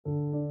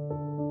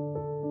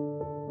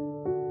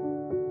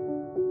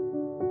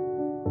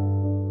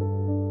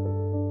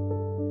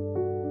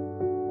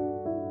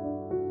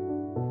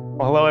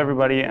Well, hello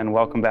everybody, and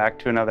welcome back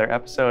to another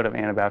episode of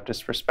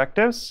Anabaptist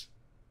Perspectives.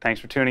 Thanks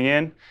for tuning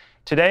in.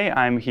 Today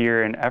I'm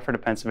here in Ephrata,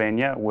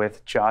 Pennsylvania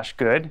with Josh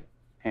Good,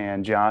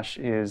 and Josh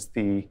is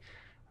the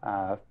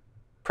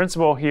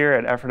principal here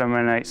at Wellspring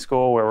Mennonite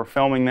School where we're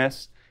filming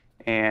this,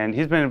 and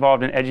he's been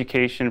involved in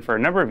education for a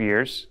number of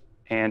years,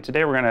 and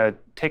today we're going to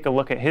take a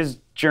look at his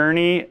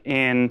journey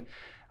in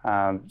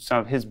some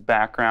of his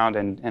background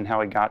and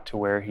how he got to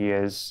where he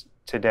is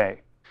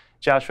today.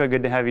 Joshua,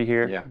 good to have you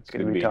here. Yeah, it's good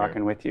to be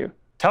talking with you.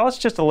 Tell us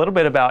just a little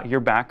bit about your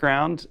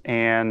background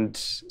and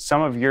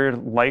some of your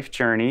life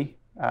journey.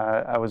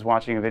 I was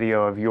watching a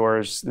video of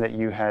yours that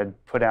you had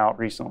put out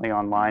recently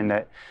online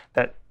that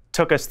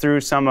took us through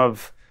some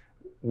of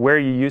where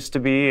you used to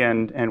be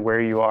and where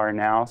you are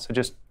now. So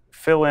just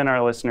fill in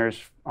our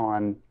listeners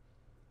on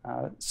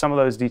some of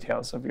those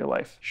details of your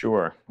life.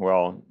 Sure.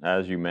 Well,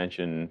 as you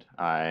mentioned,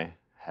 I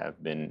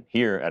have been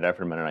here at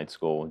Wellspring Mennonite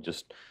School,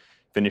 just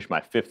finished my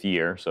 5th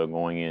year, so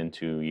going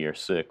into year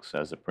 6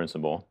 as a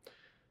principal.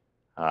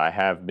 I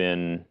have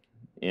been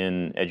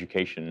in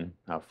education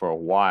for a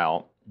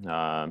while.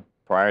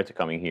 Prior to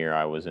coming here,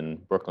 I was in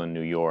Brooklyn,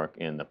 New York,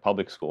 in the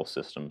public school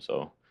system,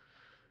 so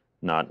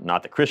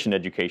not the Christian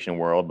education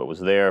world, but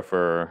was there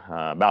for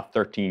about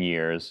 13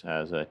 years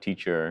as a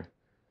teacher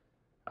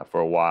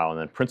for a while, and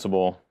then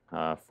principal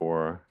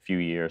for a few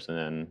years, and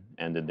then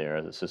ended there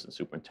as assistant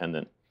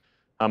superintendent.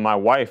 My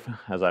wife,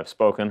 as I've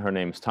spoken, her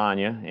name is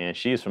Tanya, and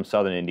she's from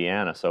Southern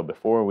Indiana. So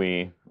before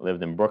we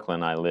lived in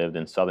Brooklyn, I lived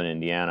in Southern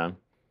Indiana,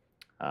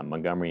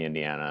 Montgomery,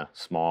 Indiana,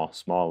 small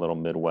little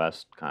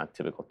Midwest kind of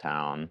typical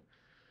town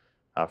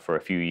for a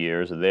few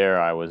years. There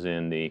I was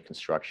in the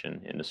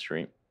construction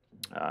industry.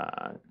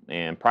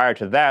 And prior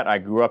to that, I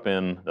grew up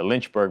in the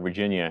Lynchburg,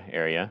 Virginia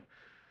area.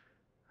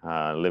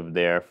 Lived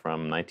there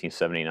from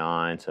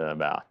 1979 to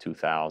about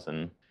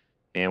 2000.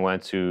 And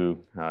went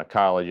to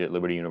college at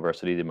Liberty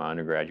University, did my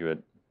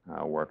undergraduate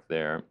work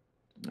there.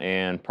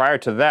 And prior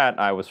to that,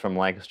 I was from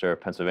Lancaster,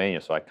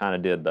 Pennsylvania, so I kind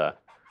of did the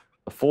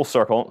full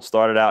circle.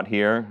 Started out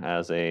here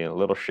as a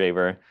little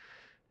shaver,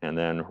 and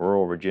then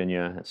rural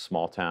Virginia,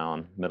 small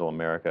town, middle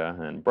America,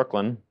 and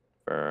Brooklyn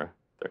for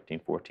 13,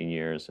 14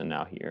 years, and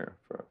now here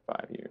for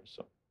 5 years.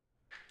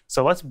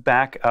 So let's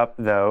back up,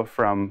 though,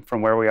 from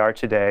where we are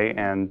today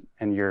and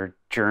your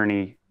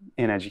journey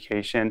in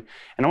education.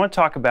 And I want to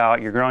talk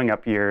about your growing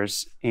up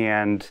years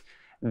and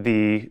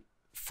the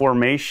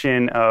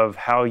formation of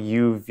how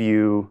you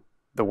view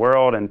the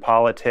world and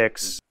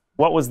politics.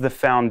 What was the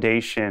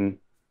foundation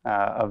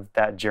of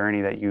that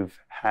journey that you've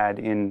had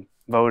in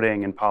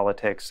voting and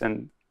politics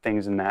and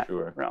things in that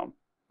realm?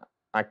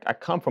 I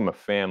come from a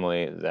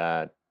family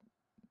that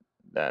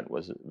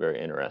was very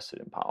interested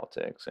in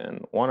politics,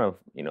 and one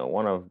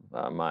of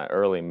my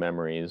early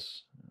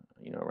memories,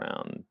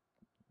 around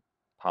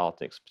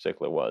politics in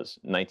particular, was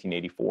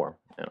 1984,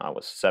 and I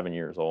was 7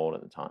 years old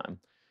at the time.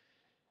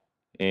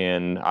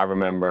 And I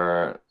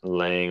remember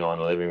laying on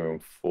the living room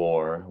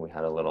floor. We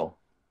had a little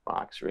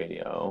box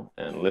radio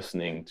and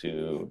listening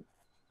to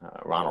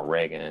Ronald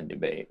Reagan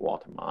debate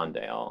Walter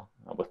Mondale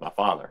with my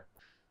father.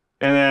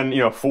 And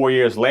then, 4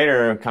 years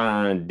later,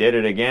 kind of did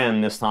it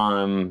again, this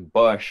time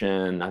Bush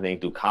and I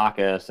think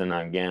Dukakis. And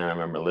again, I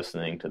remember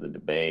listening to the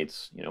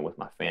debates, with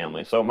my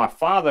family. So my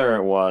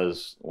father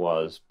was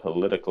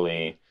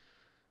politically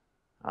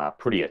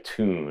pretty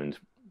attuned.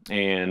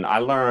 And I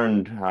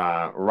learned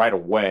right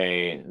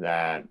away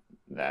that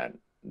the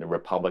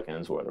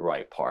Republicans were the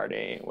right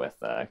party with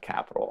a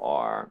capital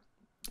R.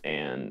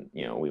 And,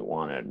 we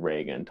wanted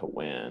Reagan to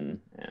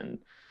win. And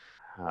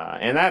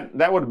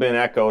that would have been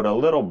echoed a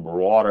little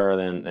broader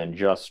than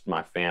just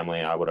my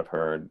family. I would have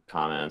heard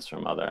comments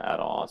from other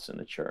adults in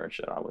the church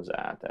that I was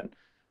at that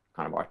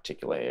kind of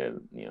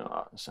articulated,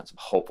 a sense of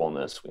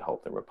hopefulness. We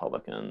hope the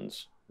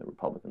Republicans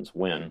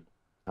win.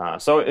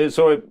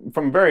 So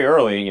from very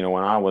early,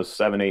 when I was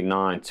 7, 8,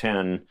 9,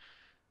 10,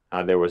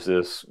 there was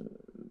this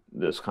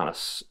kind of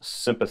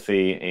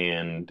sympathy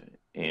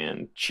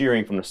and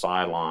cheering from the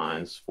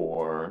sidelines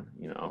for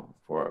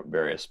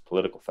various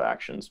political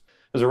factions.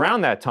 It was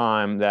around that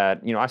time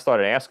that, I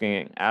started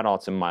asking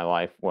adults in my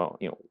life, well,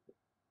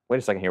 wait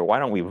a second here, why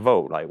don't we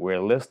vote? Like,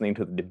 we're listening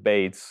to the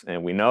debates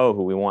and we know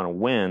who we want to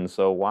win,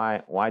 so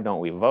why don't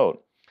we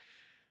vote?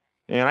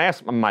 And I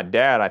asked my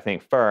dad, I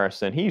think,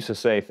 first, and he used to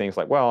say things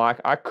like, well,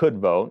 I could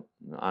vote.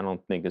 I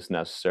don't think it's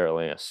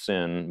necessarily a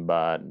sin,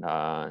 but,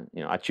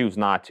 I choose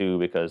not to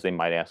because they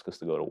might ask us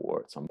to go to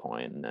war at some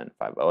point, and then if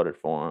I voted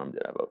for them,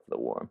 did I vote for the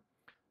war?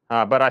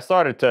 But I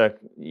started to,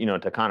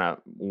 to kind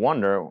of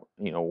wonder,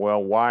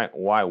 well,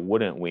 why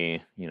wouldn't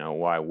we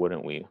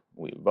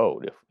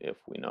vote if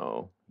we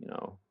know,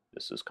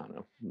 this is kind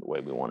of the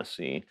way we want to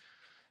see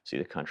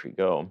the country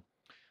go.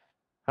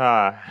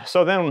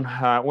 So then,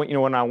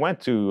 when I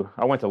went to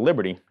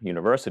Liberty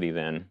University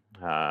then,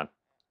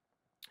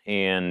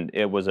 and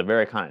it was a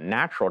very kind of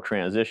natural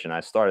transition.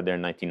 I started there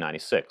in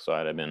 1996, so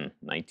I'd have been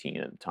 19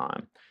 at the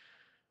time.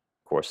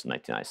 Of course,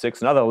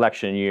 1996, another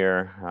election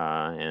year,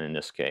 and in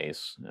this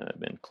case,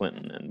 been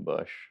Clinton and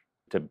Bush.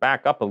 to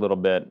back up a little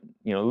bit,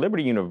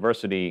 Liberty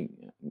University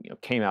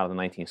came out in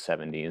the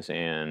 1970s,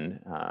 and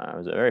it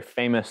was a very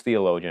famous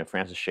theologian,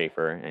 Francis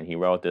Schaeffer, and he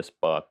wrote this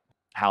book,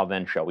 How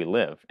Then Shall We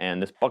Live?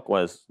 And this book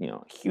was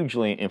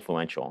hugely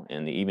influential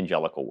in the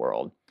evangelical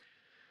world.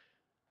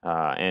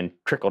 And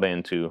trickled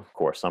into, of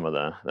course, some of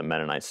the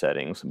Mennonite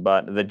settings.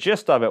 But the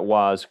gist of it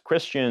was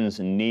Christians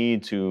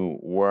need to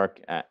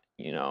work at,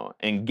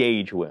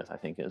 engage with, I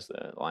think is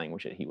the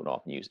language that he would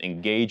often use,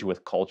 engage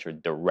with culture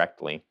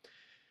directly,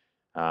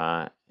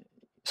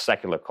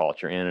 secular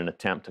culture, in an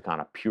attempt to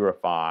kind of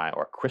purify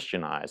or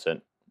Christianize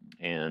it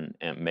and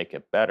make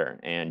it better.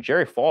 And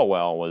Jerry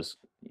Falwell was,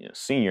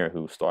 senior,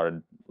 who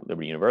started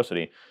Liberty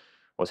University,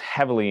 was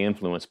heavily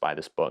influenced by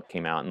this book,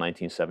 came out in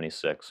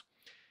 1976.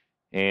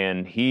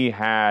 And he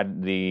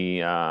had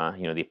the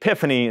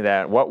epiphany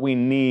that what we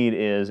need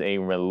is a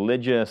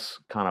religious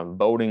kind of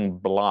voting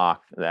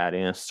bloc that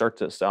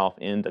inserts itself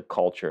into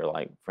culture,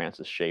 like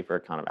Francis Schaeffer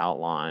kind of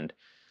outlined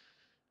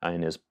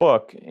in his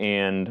book,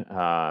 and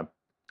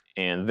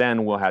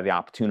then we'll have the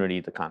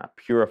opportunity to kind of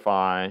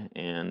purify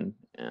and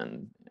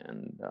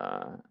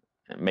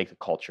make the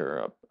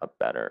culture a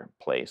better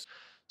place.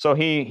 So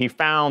he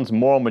founds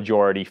Moral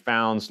Majority,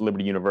 founds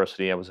Liberty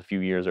University. That was a few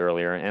years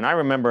earlier. And I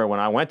remember when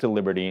I went to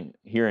Liberty,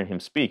 hearing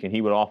him speak, and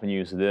he would often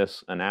use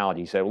this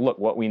analogy. He said, look,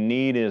 what we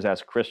need is,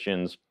 as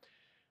Christians,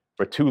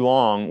 for too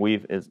long,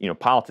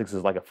 politics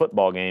is like a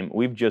football game.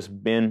 We've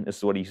just been, this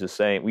is what he used to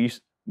say,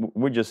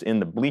 we're just in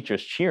the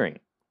bleachers cheering.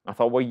 I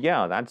thought, well,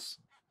 yeah, that's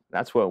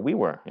what we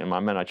were in my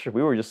Mennonite Church.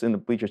 We were just in the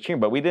bleachers cheering,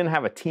 but we didn't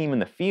have a team in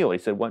the field. He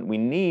said, what we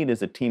need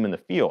is a team in the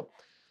field.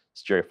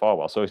 It's Jerry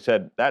Falwell. So he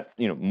said that,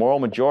 Moral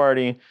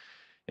Majority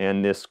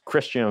and this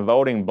Christian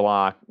voting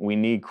bloc, we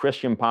need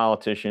Christian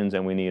politicians,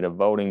 and we need a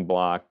voting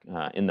bloc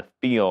in the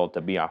field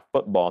to be our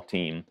football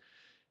team.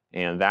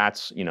 And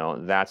that's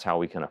how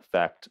we can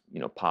affect,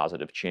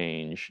 positive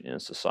change in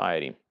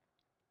society.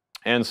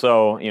 And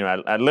so,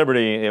 at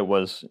Liberty, it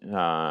was,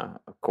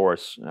 of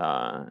course,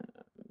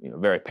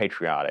 very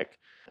patriotic.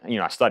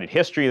 I studied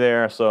history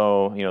there,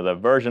 so, the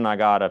version I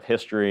got of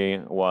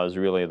history was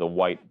really the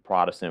white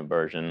Protestant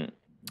version.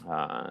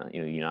 The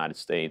United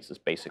States is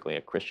basically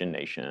a Christian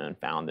nation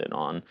founded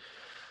on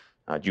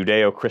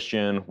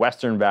Judeo-Christian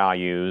Western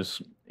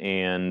values,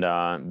 and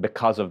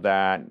because of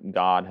that,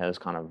 God has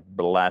kind of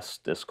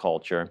blessed this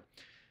culture.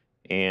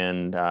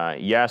 And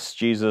yes,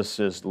 Jesus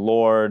is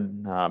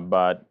Lord,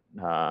 but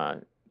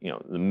the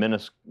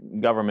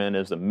government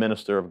is the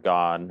minister of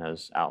God,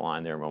 as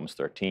outlined there in Romans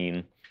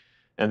 13.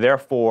 And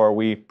therefore,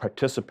 we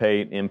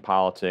participate in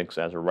politics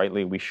as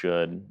rightly we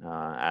should,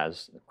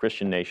 as a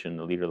Christian nation,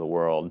 the leader of the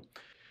world.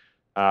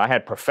 I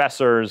had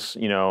professors,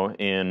 as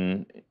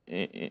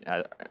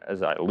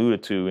I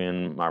alluded to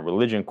in my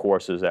religion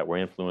courses, that were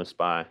influenced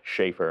by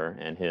Schaeffer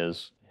and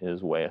his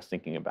way of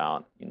thinking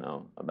about,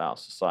 about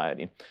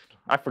society.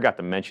 I forgot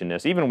to mention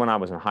this. Even when I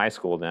was in high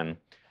school, then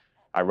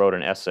I wrote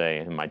an essay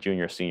in my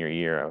senior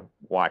year of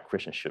why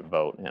Christians should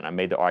vote, and I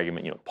made the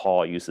argument,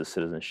 Paul used his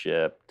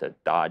citizenship to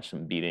dodge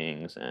some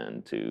beatings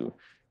and to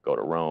go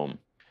to Rome.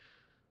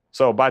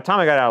 So by the time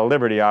I got out of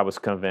Liberty, I was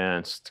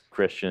convinced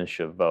Christians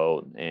should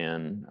vote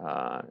and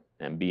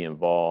be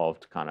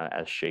involved, kind of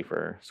as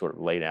Schaeffer sort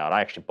of laid out. I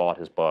actually bought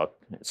his book.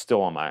 It's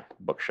still on my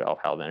bookshelf,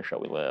 How Then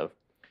Shall We Live,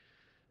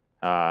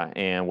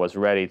 and was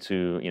ready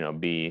to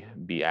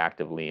be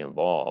actively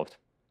involved.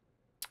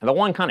 The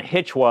one kind of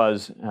hitch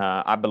was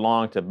I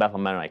belonged to Bethel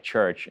Mennonite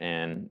Church,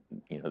 and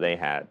they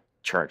had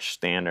church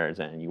standards,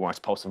 and you weren't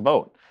supposed to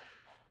vote.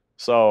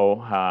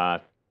 So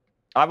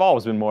I've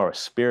always been more of a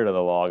spirit of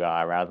the law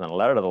guy rather than a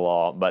letter of the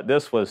law, but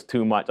this was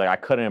too much. Like, I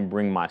couldn't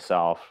bring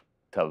myself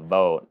to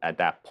vote at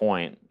that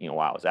point,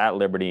 while I was at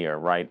Liberty, or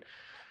right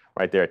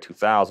there at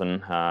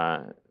 2000,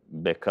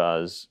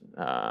 because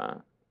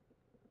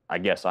I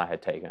guess I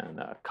had taken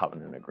a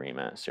covenant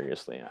agreement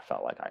seriously, and I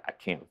felt like I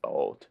can't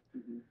vote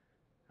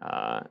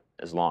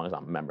as long as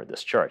I'm a member of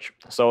this church.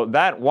 So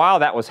while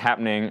that was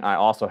happening, I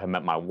also had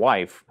met my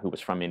wife, who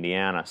was from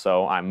Indiana,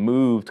 so I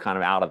moved kind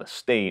of out of the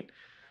state.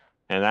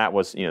 And that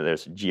was,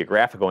 there's a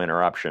geographical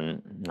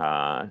interruption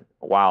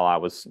while I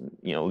was,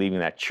 leaving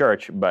that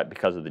church, but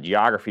because of the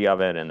geography of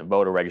it and the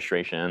voter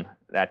registration,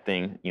 that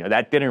thing,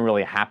 that didn't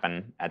really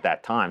happen at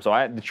that time. So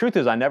the truth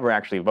is, I never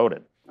actually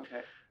voted.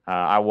 Okay.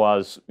 I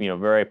was,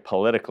 very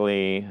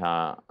politically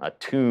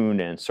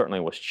attuned, and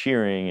certainly was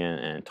cheering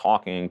and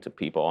talking to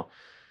people,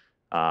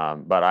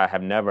 but I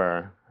have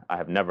never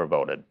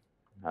voted,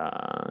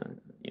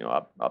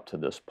 up to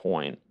this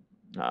point.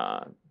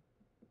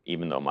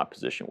 Even though my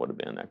position would have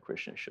been that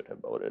Christians should have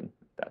voted at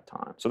that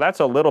time. So that's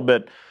a little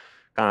bit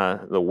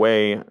kind of the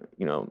way,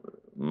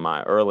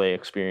 my early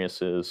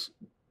experiences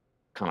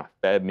kind of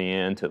fed me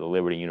into the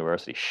Liberty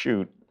University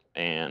chute,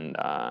 and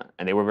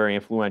they were very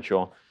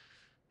influential.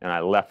 And I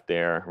left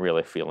there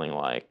really feeling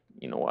like,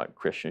 what,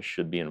 Christians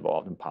should be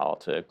involved in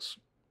politics,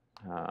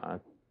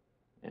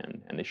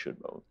 and they should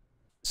vote.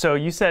 So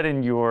you said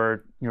in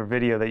your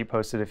video that you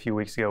posted a few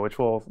weeks ago, which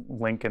we'll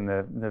link in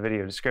the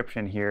video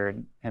description here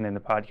and in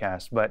the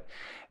podcast, but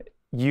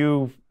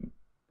you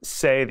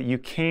say that you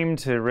came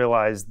to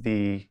realize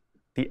the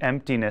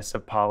emptiness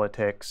of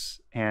politics,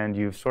 and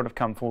you've sort of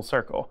come full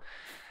circle.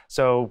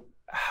 So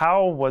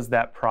how was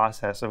that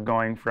process of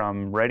going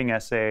from writing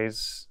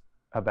essays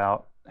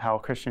about how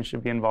Christians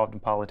should be involved in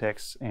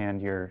politics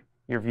and your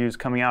views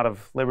coming out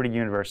of Liberty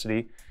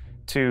University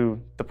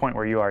to the point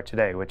where you are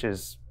today, which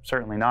is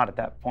certainly not at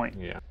that point?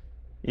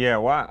 Yeah.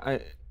 Well,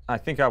 I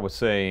think I would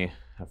say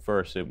at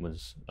first it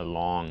was a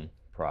long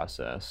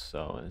process.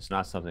 So it's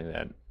not something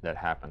that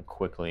happened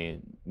quickly.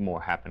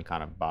 More happened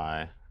kind of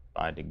by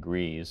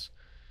degrees.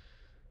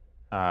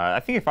 I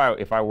think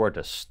if I were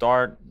to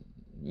start,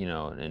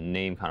 and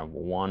name kind of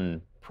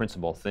one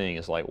principal thing,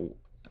 is like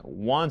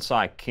once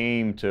I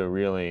came to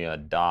really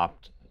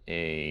adopt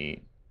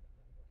a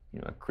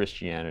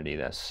Christianity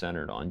that's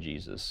centered on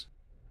Jesus,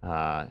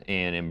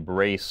 and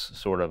embrace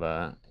sort of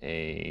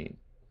a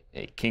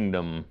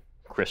kingdom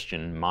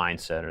Christian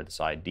mindset, or this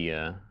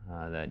idea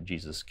that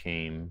Jesus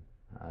came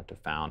to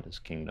found his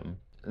kingdom.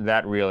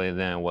 That really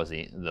then was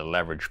the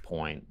leverage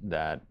point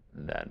that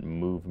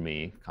moved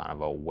me kind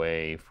of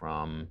away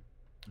from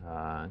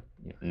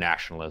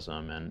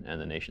nationalism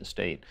and the nation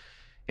state.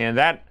 And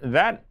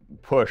that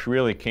push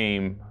really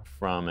came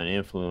from an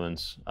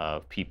influence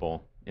of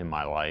people in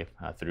my life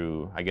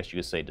through, I guess you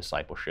could say,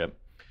 discipleship.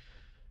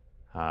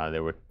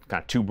 There were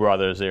kind of two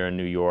brothers there in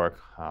New York,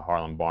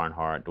 Harlan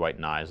Barnhart, Dwight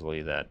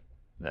Nisley,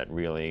 that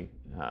really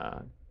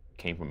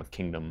came from a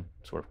kingdom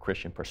sort of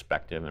Christian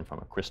perspective and from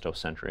a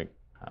Christocentric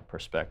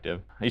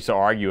perspective. I used to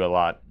argue a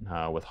lot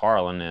with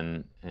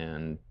Harlan,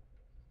 and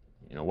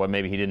what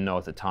maybe he didn't know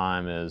at the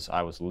time is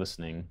I was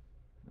listening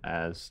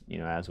as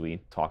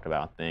we talked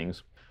about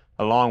things.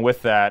 Along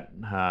with that,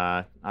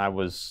 I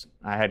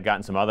had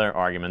gotten some other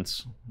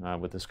arguments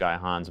with this guy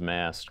Hans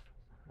Mast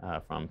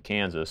from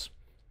Kansas.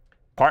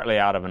 Partly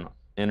out of an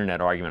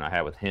internet argument I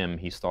had with him,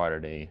 he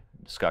started a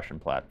discussion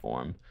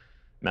platform,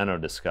 Menno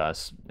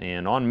Discuss.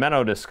 And on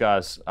Menno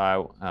Discuss,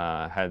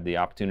 I had the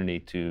opportunity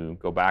to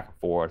go back and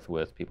forth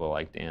with people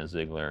like Dan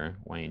Ziegler,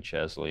 Wayne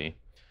Chesley,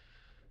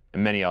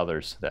 and many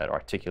others that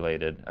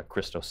articulated a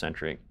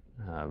Christocentric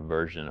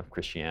version of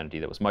Christianity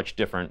that was much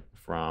different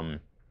from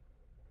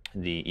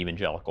the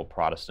evangelical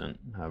Protestant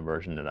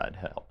version that I'd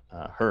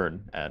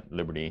heard at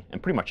Liberty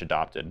and pretty much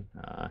adopted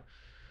at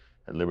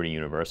Liberty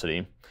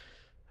University.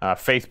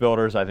 Faith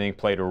builders, I think,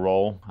 played a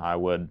role. I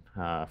would,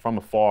 from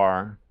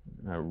afar,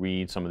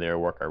 read some of their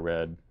work. I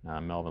read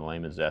Melvin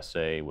Lehman's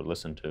essay, would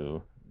listen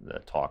to the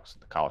talks,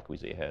 the colloquies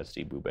they had,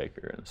 Steve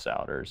Brubaker and the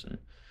Souders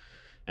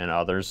and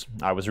others.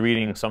 I was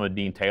reading some of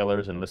Dean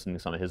Taylor's and listening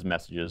to some of his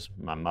messages.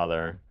 My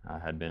mother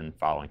had been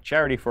following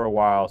Charity for a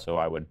while, so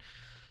I would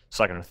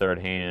second or third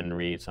hand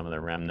read some of the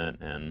Remnant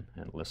and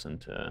listen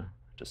to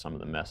some of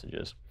the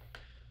messages.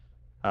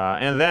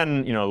 And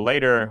then,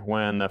 later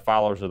when the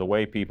Followers of the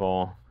Way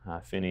people,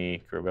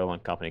 Finney, Kerrville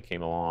and company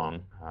came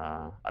along,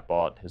 I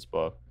bought his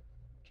book,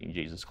 King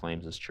Jesus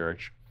Claims His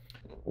Church.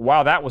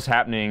 While that was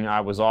happening,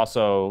 I was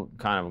also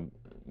kind of,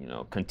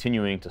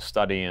 continuing to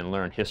study and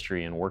learn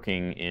history and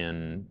working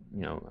in,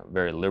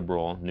 very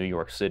liberal New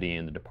York City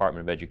in the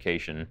Department of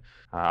Education.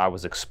 I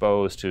was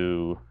exposed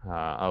to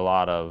a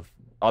lot of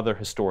other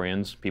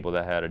historians, people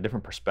that had a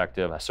different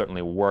perspective. I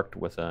certainly worked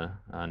with a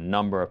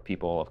number of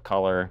people of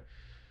color,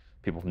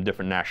 people from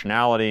different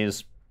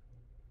nationalities,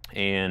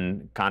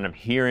 and kind of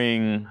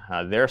hearing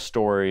their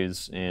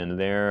stories and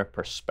their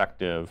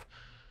perspective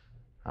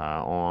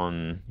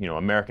on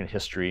American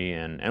history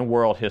and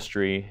world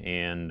history,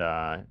 and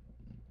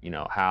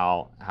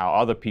how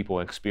other people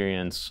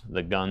experience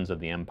the guns of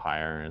the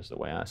empire, is the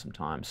way I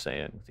sometimes say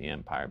it, with the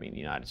empire being the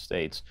United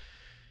States.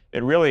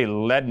 It really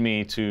led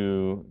me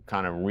to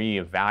kind of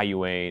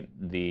reevaluate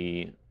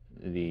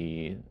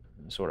the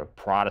sort of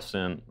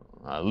Protestant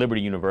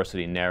Liberty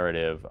University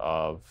narrative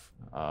of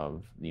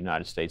the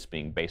United States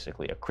being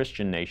basically a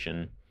Christian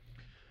nation,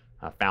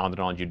 founded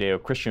on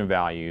Judeo-Christian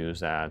values,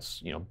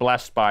 that's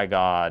blessed by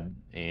God,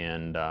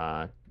 and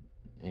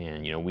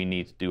we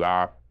need to do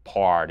our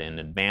part in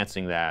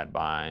advancing that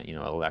by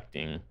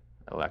electing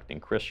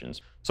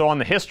Christians. So on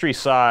the history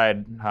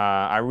side,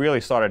 I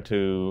really started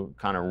to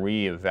kind of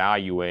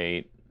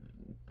reevaluate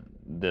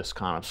this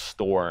kind of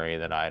story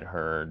that I'd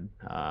heard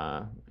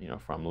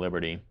from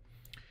Liberty.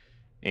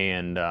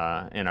 And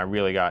I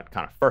really got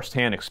kind of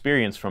firsthand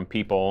experience from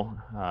people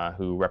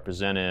who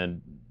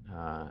represented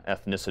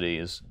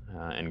ethnicities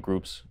and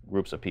groups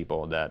of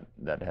people that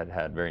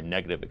had very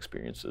negative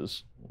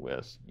experiences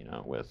with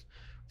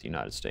the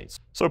United States.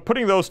 So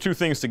putting those two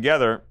things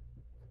together,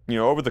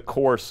 over the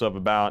course of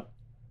about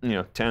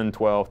 10,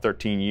 12,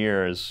 13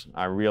 years,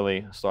 I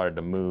really started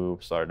to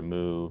move,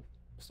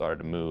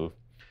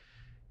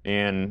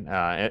 and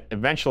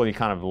eventually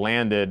kind of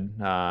landed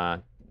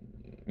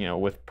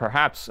with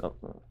perhaps,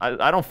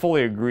 I don't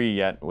fully agree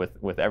yet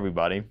with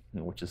everybody,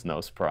 which is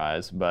no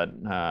surprise, but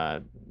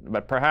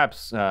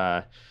perhaps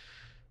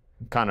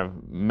kind of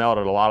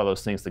melded a lot of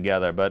those things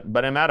together.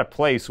 But I'm at a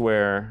place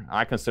where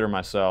I consider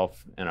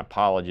myself an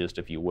apologist,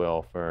 if you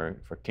will, for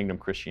kingdom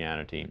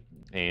Christianity,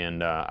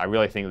 and I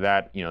really think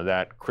that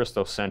that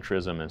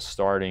Christocentrism and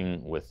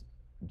starting with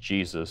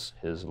Jesus,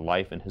 his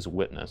life and his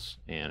witness,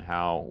 and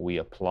how we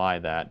apply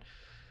that,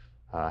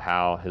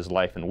 how his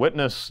life and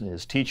witness,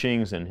 his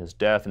teachings, and his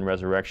death and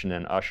resurrection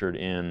then ushered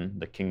in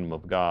the kingdom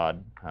of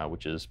God,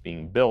 which is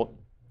being built.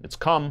 It's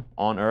come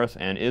on earth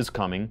and is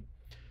coming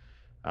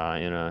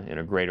in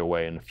a greater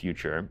way in the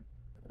future.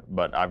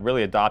 But I've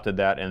really adopted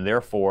that, and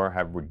therefore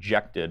have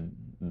rejected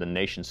the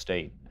nation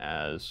state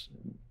as,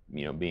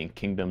 being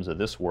kingdoms of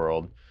this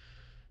world.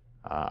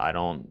 I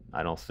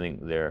don't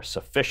think they're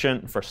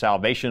sufficient for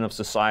salvation of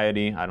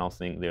society. I don't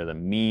think they're the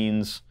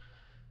means.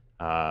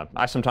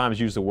 I sometimes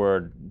use the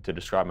word to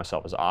describe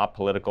myself as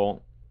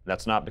apolitical.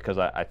 That's not because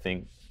I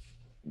think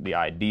the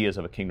ideas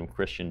of a kingdom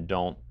Christian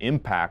don't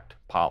impact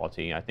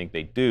polity. I think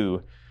they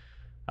do,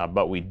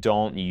 but we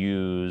don't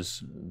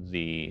use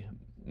the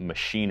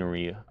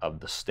machinery of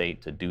the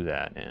state to do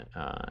that.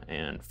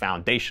 And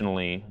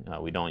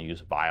foundationally, we don't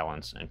use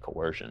violence and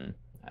coercion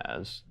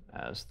as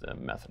the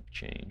method of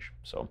change.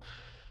 So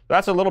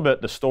that's a little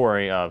bit the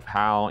story of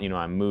how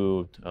I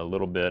moved a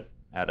little bit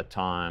at a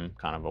time,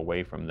 kind of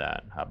away from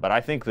that. But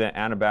I think the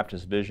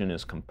Anabaptist vision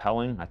is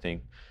compelling. I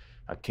think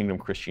kingdom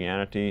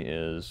Christianity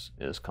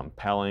is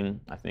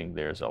compelling. I think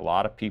there's a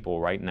lot of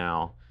people right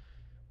now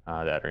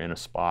that are in a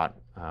spot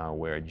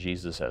where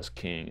Jesus as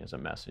King is a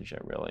message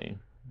that really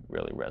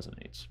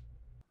resonates.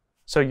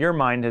 So your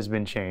mind has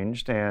been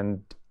changed,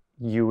 and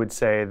you would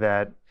say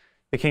that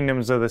the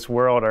kingdoms of this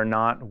world are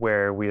not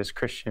where we as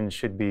Christians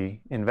should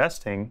be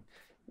investing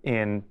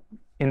in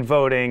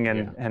voting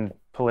and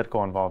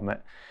political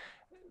involvement.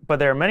 But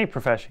there are many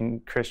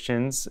professing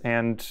Christians,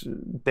 and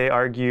they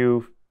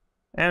argue,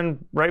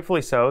 and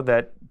rightfully so,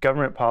 that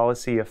government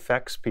policy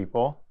affects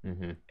people.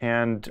 Mm-hmm.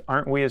 And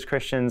aren't we as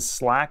Christians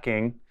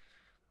slacking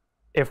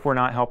if we're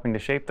not helping to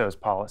shape those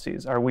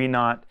policies? Are we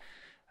not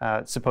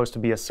supposed to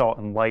be a salt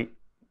and light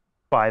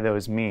by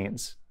those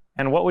means?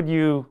 And what would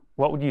you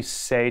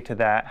say to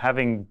that,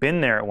 having been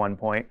there at one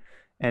point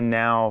and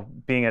now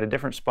being at a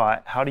different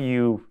spot? How do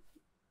you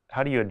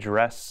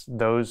address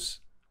those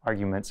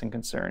arguments and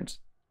concerns?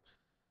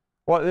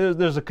 Well,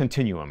 there's a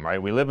continuum, right?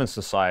 We live in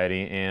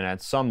society, and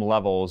at some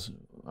levels,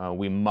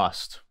 we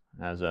must,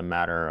 as a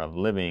matter of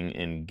living,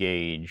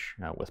 engage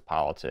with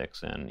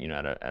politics, and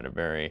at a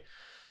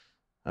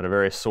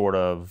very sort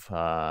of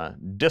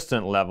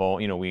distant level,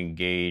 we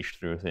engage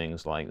through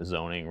things like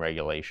zoning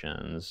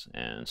regulations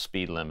and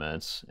speed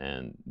limits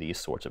and these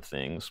sorts of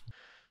things.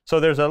 So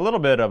there's a little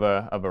bit of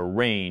a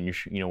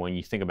range, when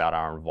you think about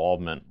our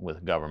involvement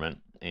with government,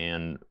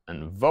 and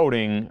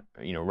voting,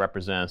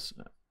 represents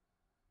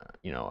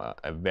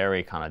a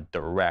very kind of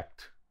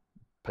direct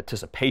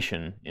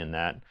participation in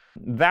that.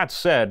 That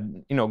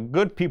said,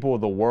 good people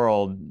of the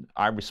world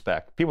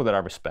people that I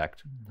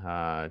respect,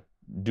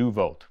 do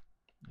vote.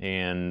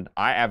 And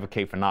I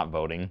advocate for not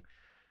voting,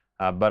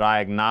 but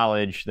I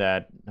acknowledge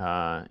that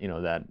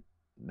that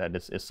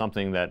it's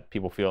something that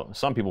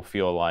some people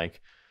feel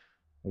like,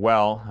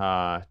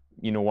 well,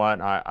 you know what,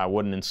 I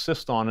wouldn't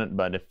insist on it,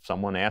 but if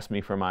someone asked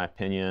me for my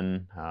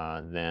opinion,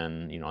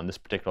 then on this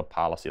particular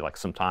policy, like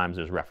sometimes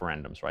there's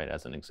referendums, right,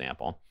 as an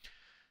example,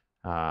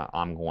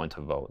 I'm going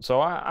to vote. So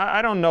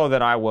I don't know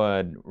that I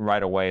would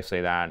right away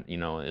say that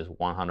is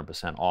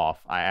 100%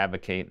 off. I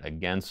advocate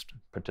against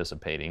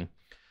participating.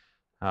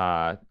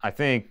 I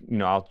think,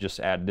 I'll just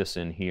add this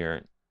in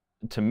here.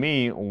 To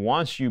me,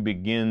 once you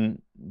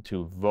begin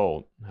to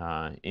vote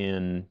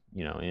in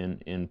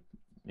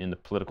the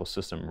political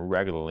system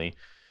regularly,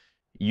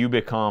 you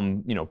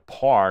become,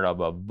 part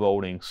of a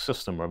voting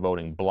system or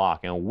voting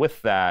bloc. And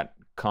with that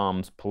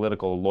comes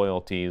political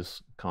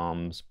loyalties,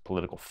 comes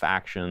political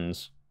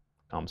factions,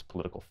 comes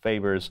political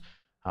favors.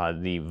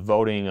 The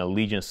voting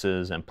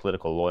allegiances and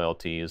political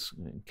loyalties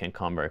can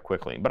come very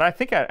quickly. But I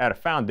think at a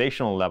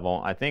foundational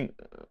level, I think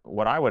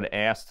what I would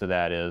ask to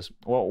that is,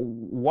 well,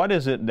 what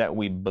is it that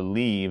we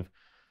believe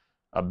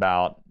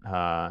about,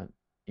 how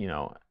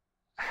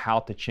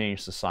to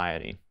change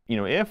society?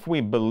 If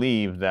we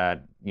believe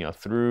that,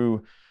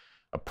 through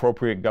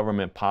appropriate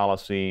government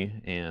policy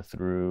and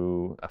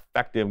through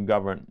effective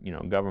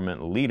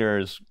government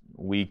leaders,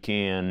 we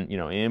can,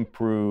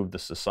 improve the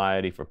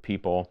society for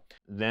people,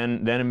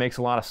 then it makes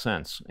a lot of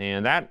sense.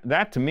 And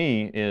that to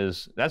me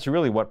that's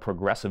really what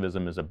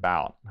progressivism is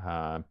about.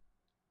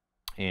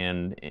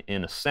 And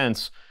in a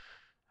sense,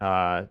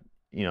 the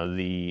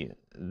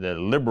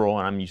liberal,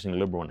 and I'm using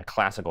liberal in the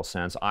classical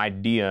sense,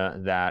 idea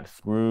that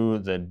through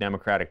the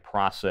democratic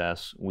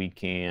process we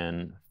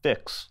can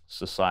fix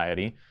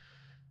society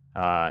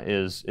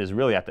is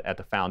really at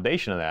the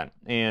foundation of that.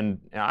 And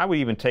I would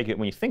even take it,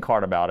 when you think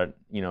hard about it,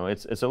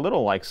 it's a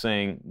little like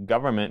saying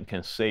government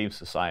can save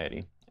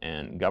society,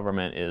 and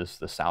government is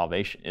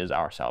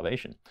our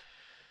salvation.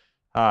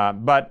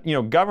 But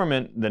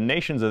government, the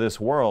nations of this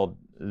world,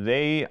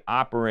 they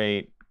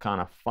operate kind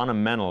of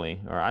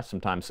fundamentally, or I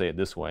sometimes say it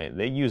this way,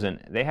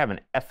 they have an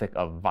ethic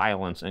of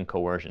violence and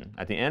coercion.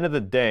 At the end of the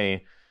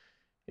day,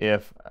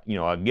 if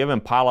a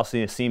given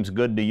policy that seems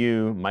good to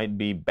you might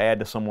be bad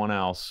to someone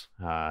else,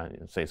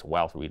 say it's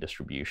wealth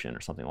redistribution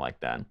or something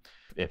like that,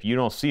 if you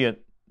don't see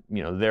it,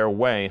 their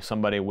way,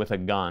 somebody with a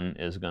gun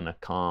is going to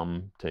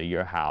come to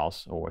your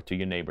house or to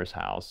your neighbor's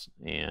house,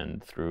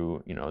 and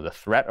through, the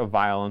threat of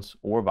violence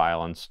or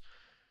violence,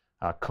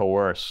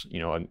 coerce,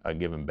 a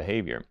given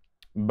behavior.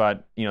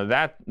 But,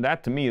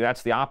 that to me,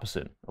 that's the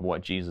opposite of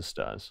what Jesus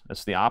does.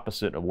 It's the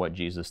opposite of what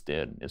Jesus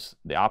did. It's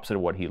the opposite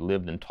of what he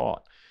lived and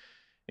taught.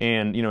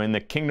 And, in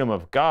the kingdom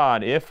of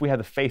God, if we have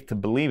the faith to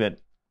believe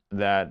it,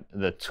 that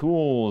the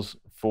tools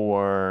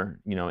for,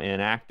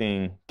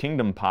 enacting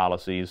kingdom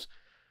policies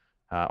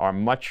are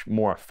much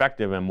more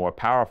effective and more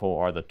powerful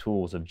are the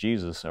tools of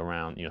Jesus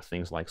around,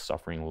 things like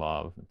suffering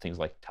love, things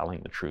like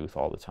telling the truth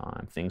all the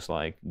time, things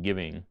like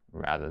giving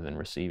rather than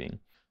receiving.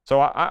 So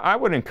I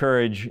would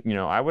encourage, us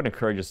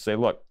to say,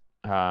 look,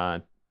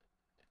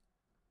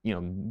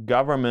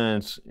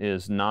 governments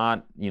is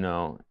not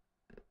the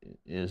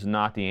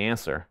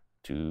answer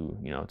to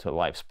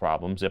life's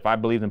problems. If I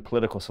believed in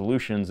political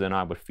solutions, then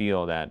I would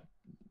feel that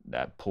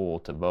pull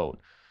to vote.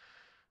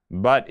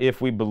 But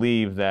if we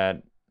believe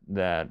that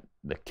the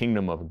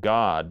kingdom of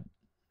God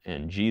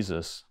and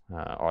Jesus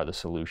are the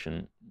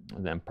solution,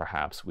 then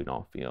perhaps we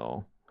don't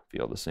feel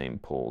the same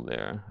pull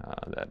there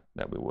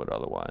that we would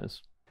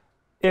otherwise.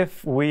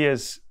 If we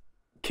as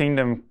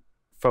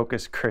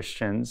kingdom-focused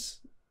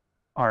Christians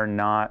are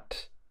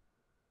not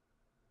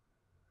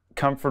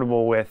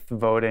comfortable with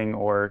voting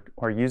or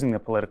using the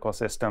political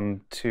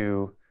system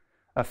to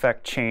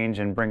affect change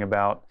and bring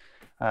about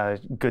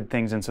good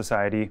things in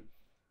society,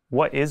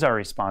 what is our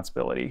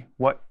responsibility?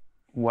 What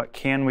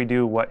can we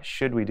do? What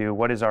should we do?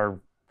 What is our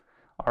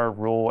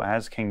role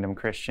as kingdom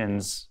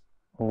Christians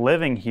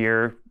living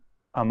here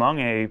among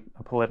a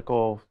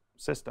political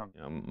system?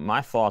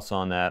 My thoughts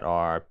on that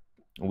are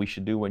we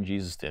should do what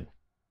Jesus did.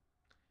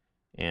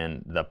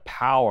 And the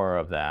power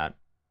of that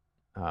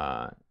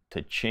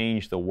to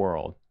change the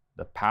world,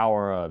 the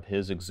power of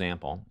his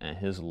example and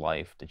his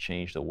life to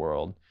change the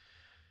world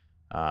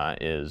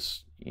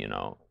is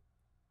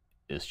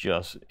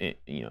just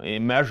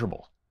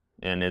immeasurable.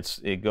 And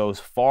it goes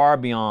far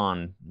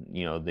beyond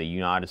the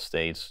United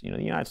States. The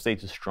United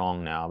States is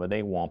strong now, but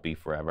they won't be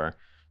forever.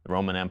 The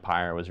Roman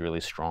Empire was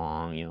really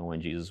strong,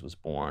 when Jesus was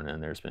born,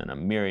 and there's been a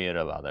myriad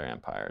of other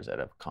empires that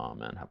have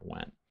come and have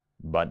went.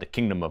 But the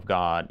kingdom of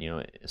God,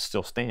 it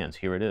still stands.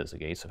 Here it is. The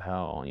gates of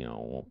hell,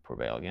 won't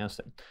prevail against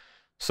it.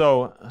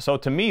 So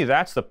to me,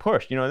 that's the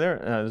push.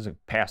 There's a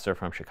pastor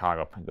from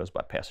Chicago, he goes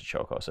by Pastor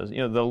Choco, says,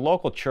 the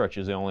local church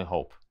is the only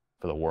hope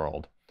for the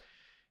world.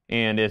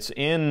 And it's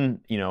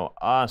in,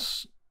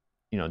 us,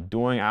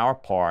 doing our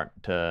part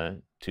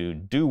to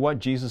do what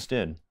Jesus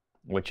did,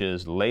 which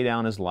is lay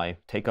down his life,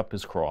 take up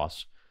his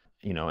cross,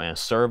 and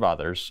serve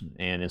others.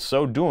 And in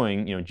so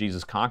doing,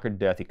 Jesus conquered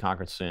death, he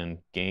conquered sin,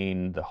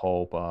 gained the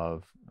hope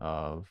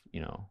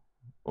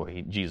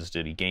Jesus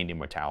did, he gained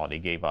immortality,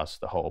 gave us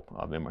the hope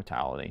of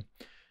immortality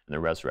and the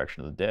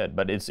resurrection of the dead.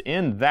 But it's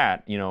in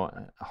that,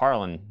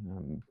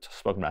 Harlan,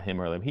 spoken about him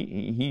earlier,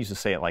 he used to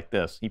say it like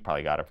this, he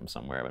probably got it from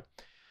somewhere, but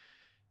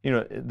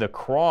the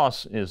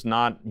cross is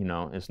not,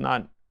 it's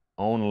not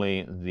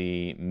only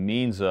the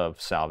means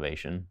of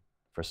salvation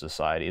for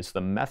society, it's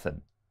the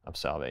method of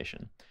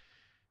salvation.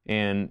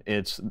 And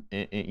it's,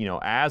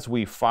 as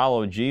we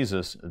follow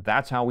Jesus,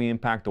 that's how we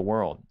impact the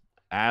world.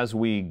 As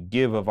we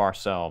give of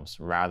ourselves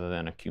rather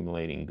than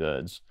accumulating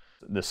goods.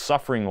 The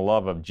suffering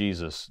love of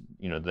Jesus,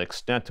 the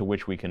extent to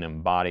which we can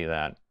embody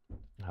that,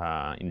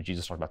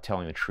 Jesus talked about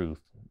telling the truth,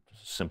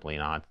 simply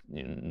not,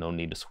 no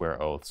need to swear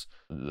oaths.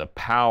 The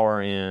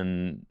power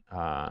in,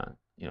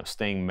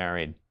 staying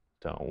married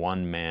to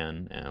one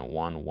man and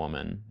one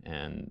woman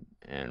and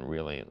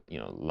really,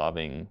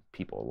 loving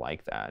people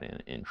like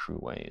that in true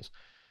ways.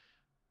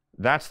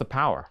 That's the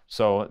power.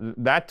 So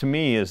that to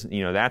me is,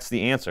 that's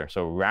the answer.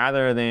 So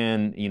rather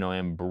than,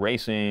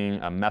 embracing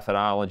a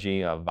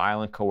methodology of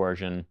violent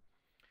coercion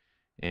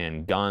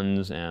and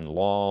guns and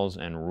laws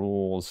and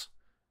rules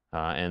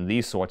and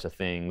these sorts of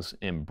things,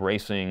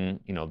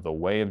 embracing, the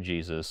way of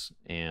Jesus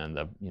and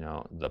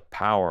the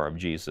power of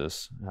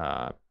Jesus,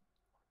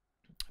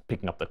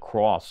 picking up the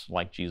cross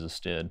like Jesus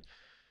did,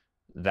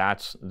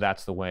 that's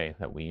the way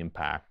that we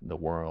impact the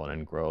world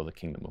and grow the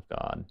kingdom of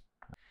God.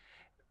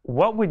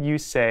 What would you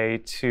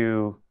say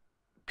to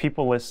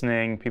people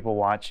listening, people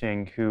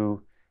watching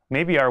who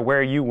maybe are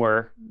where you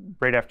were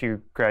right after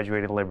you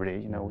graduated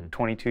Liberty,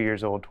 22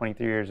 years old,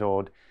 23 years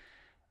old?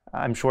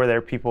 I'm sure there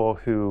are people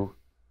who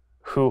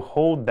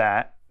hold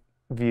that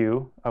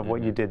view of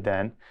what you did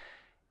then.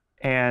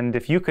 And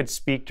if you could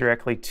speak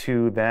directly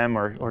to them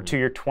or to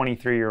your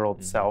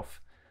 23-year-old self,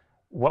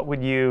 what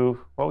would you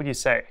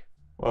say?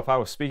 Well, if I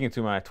was speaking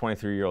to my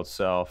 23-year-old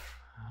self,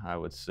 I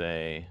would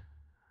say,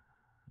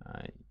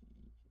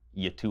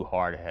 you're too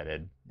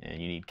hard-headed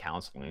and you need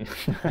counseling.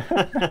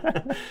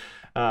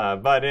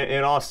 But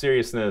in all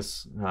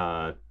seriousness,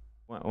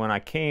 when I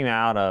came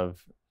out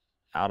of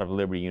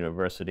Liberty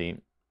University,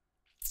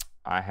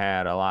 I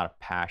had a lot of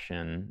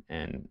passion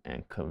and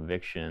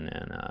conviction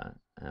and a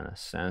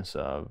sense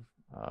of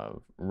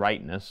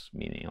rightness,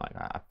 meaning like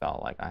I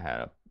felt like I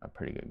had a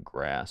pretty good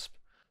grasp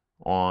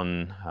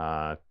on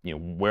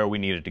where we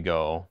needed to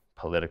go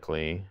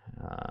politically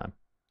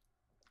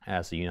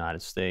as the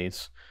United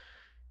States.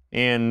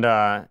 And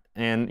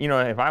you know,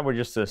 if I were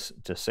just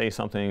to say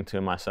something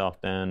to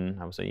myself then,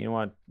 I would say, you know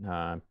what,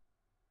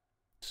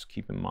 just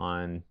keep in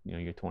mind, you know,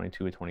 you're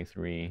 22 or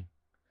 23,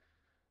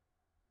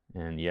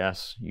 and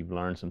yes, you've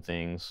learned some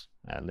things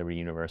at Liberty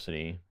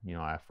University. You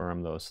know, I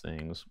affirm those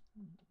things,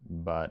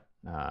 but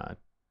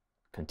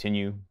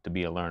continue to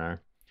be a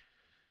learner.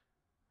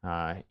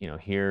 You know,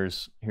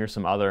 here's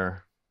some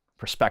other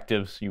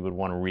perspectives you would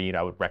want to read.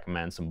 I would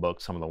recommend some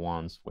books, some of the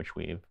ones which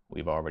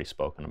we've already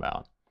spoken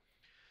about.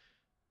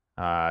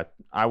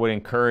 I would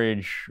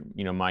encourage,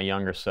 you know, my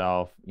younger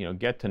self, you know,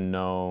 get to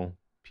know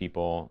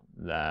people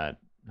that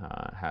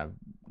have,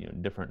 you know,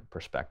 different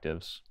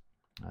perspectives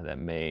that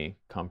may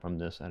come from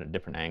this at a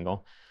different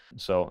angle.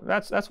 So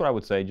that's what I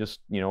would say. Just,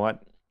 you know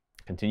what,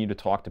 continue to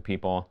talk to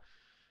people.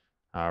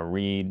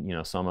 Read, you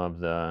know, some of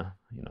the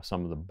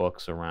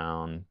books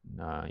around,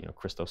 you know,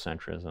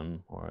 Christocentrism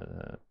or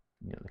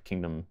the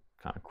kingdom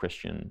kind of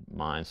Christian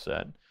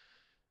mindset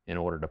in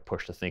order to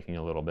push the thinking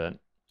a little bit.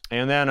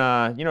 And then,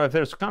 you know, if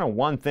there's kind of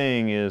one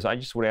thing is, I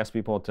just would ask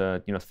people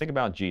to, you know, think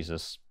about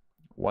Jesus.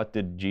 What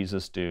did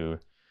Jesus do?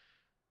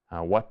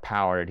 What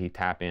power did he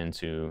tap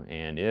into?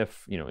 And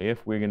if, you know,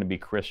 if we're going to be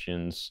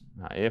Christians,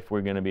 if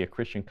we're going to be a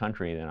Christian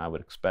country, then I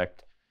would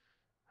expect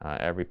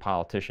every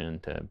politician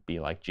to be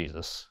like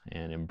Jesus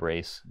and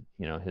embrace,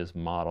 you know, his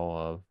model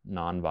of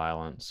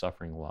nonviolent,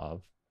 suffering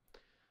love,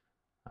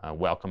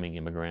 welcoming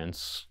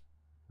immigrants,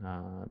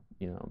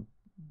 you know,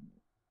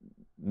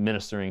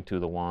 ministering to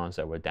the ones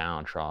that were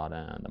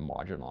downtrodden, the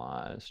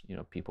marginalized, you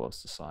know, people of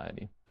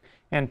society.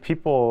 And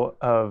people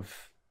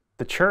of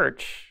the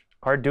church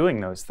are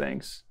doing those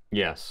things.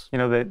 Yes. You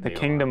know, the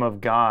kingdom of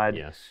God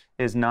yes.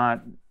 is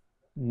not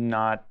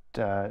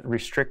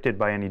restricted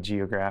by any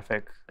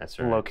geographic That's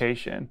right.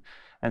 location.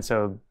 And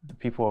so the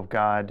people of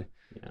God,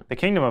 yeah. the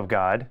kingdom of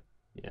God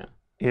yeah.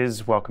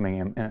 is welcoming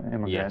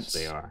immigrants. Yes,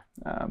 they are.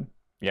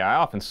 Yeah, I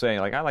often say,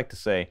 like, I like to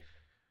say,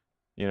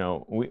 you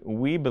know,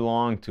 we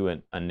belong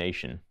to a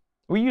nation.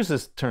 We use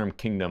this term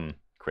kingdom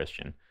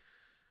Christian.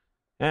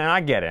 And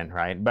I get it,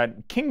 right?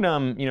 But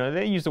kingdom, you know,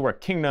 they use the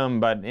word kingdom,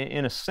 but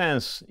in a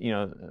sense, you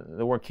know,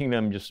 the word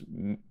kingdom just,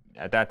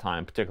 at that time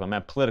in particular,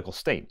 meant political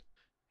state.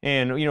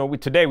 And, you know,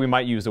 today we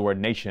might use the word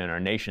nation or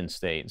nation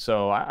state.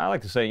 So I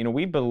like to say, you know,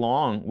 we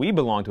belong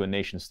to a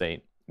nation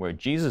state where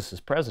Jesus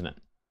is president.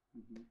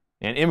 Mm-hmm.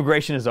 And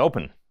immigration is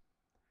open.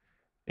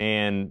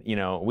 And, you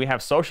know, we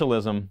have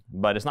socialism,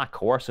 but it's not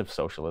coercive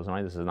socialism.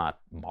 Right? This is not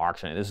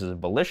Marx. This is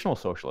volitional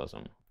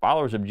socialism.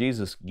 Followers of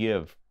Jesus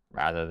give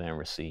rather than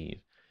receive.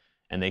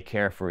 And they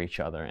care for each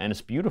other. And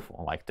it's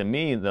beautiful. Like, to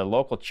me, the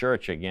local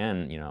church,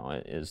 again, you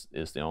know, is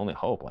the only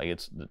hope. Like,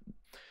 it's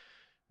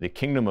the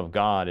kingdom of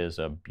God is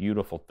a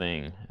beautiful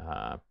thing.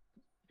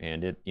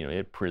 And it, you know,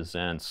 it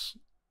presents,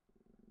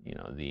 you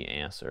know, the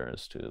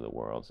answers to the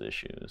world's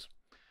issues.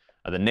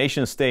 The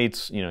nation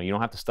states, you know, you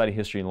don't have to study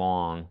history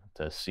long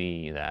to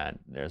see that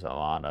there's a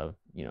lot of,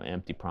 you know,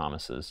 empty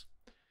promises,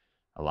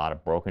 a lot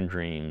of broken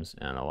dreams,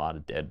 and a lot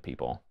of dead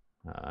people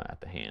at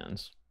the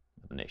hands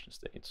of the nation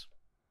states.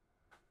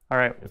 All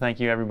right. Well, thank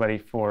you, everybody,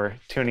 for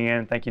tuning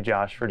in. Thank you,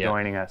 Josh, for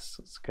joining us.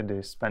 It's good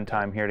to spend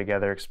time here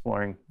together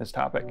exploring this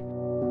topic.